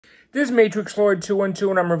This is Matrix Lord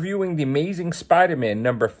 212, and I'm reviewing The Amazing Spider-Man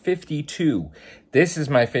number 52. This is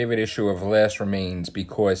my favorite issue of Last Remains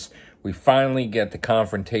because we finally get the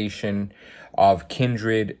confrontation of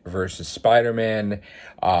Kindred versus Spider-Man.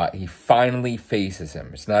 He finally faces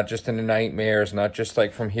him. It's not just in a nightmare. It's not just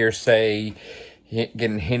like from hearsay,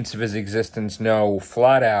 getting hints of his existence. No,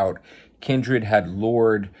 flat out, Kindred had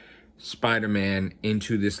lured Spider-Man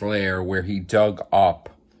into this lair where he dug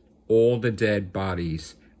up all the dead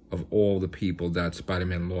bodies of all the people that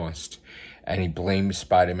Spider-Man lost. And he blames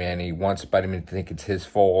Spider-Man. He wants Spider-Man to think it's his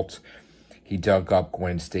fault. He dug up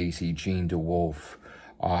Gwen Stacy, Jean DeWolf.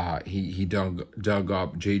 He dug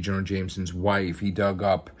up J. Jonah Jameson's wife. He dug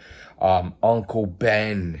up Uncle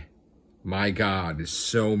Ben. My God, there's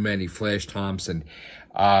so many. Flash Thompson.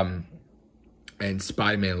 And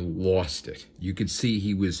Spider-Man lost it. You could see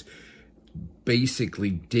he was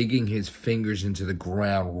basically digging his fingers into the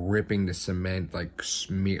ground, ripping the cement like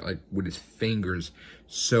with his fingers,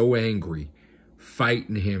 so angry,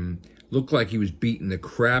 fighting him. Looked like he was beating the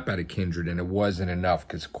crap out of Kindred, and it wasn't enough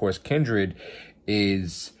because, of course, Kindred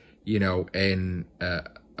is, you know,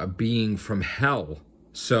 a being from hell.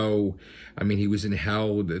 So, I mean, he was in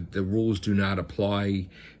hell. The rules do not apply.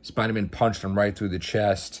 Spider-Man punched him right through the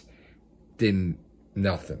chest.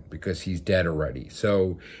 Nothing, because he's dead already.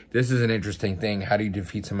 So this is an interesting thing. How do you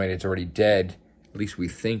defeat somebody that's already dead? At least we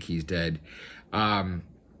think he's dead.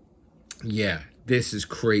 Yeah, this is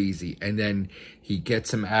crazy. And then he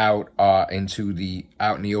gets him out in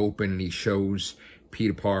the open, and he shows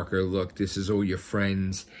Peter Parker, look, this is all your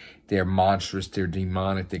friends. They're monstrous, they're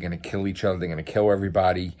demonic, they're gonna kill each other, they're gonna kill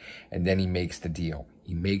everybody. And then he makes the deal.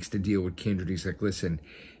 He makes the deal with Kindred. He's like, listen,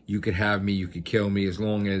 you could have me, you could kill me, as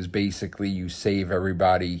long as basically you save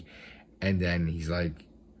everybody. And then he's like,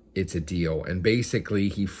 it's a deal. And basically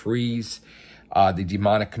he frees the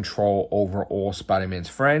demonic control over all Spider-Man's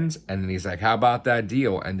friends. And then he's like, how about that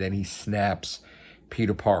deal? And then he snaps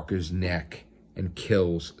Peter Parker's neck and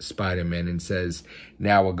kills Spider-Man and says,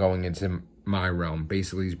 now we're going into my realm.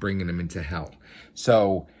 Basically, he's bringing him into hell.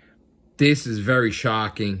 So this is very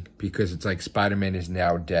shocking because it's like Spider-Man is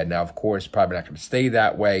now dead. Now, of course, probably not going to stay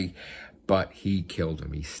that way, but he killed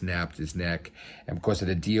him. He snapped his neck. And because of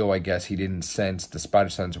the deal, I guess he didn't sense the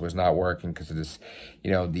Spider-Sense was not working because of this,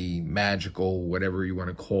 you know, the magical, whatever you want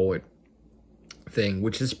to call it, thing,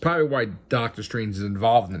 which is probably why Doctor Strange is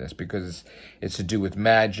involved in this, because it's to do with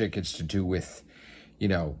magic. It's to do with, you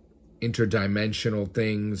know, interdimensional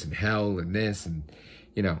things and hell and this and,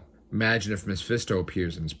 you know, imagine if Mephisto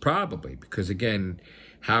appears, and it's probably because, again,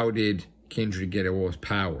 how did Kindred get all his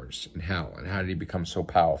powers in hell, and how did he become so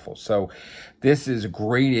powerful? So this is a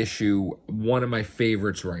great issue, one of my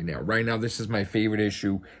favorites right now. Right now, this is my favorite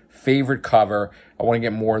issue, favorite cover. I want to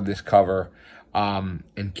get more of this cover.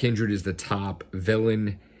 And Kindred is the top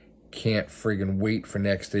villain. Can't friggin' wait for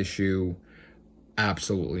next issue.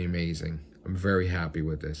 Absolutely amazing. I'm very happy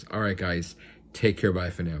with this. All right, guys. Take care. Bye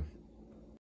for now.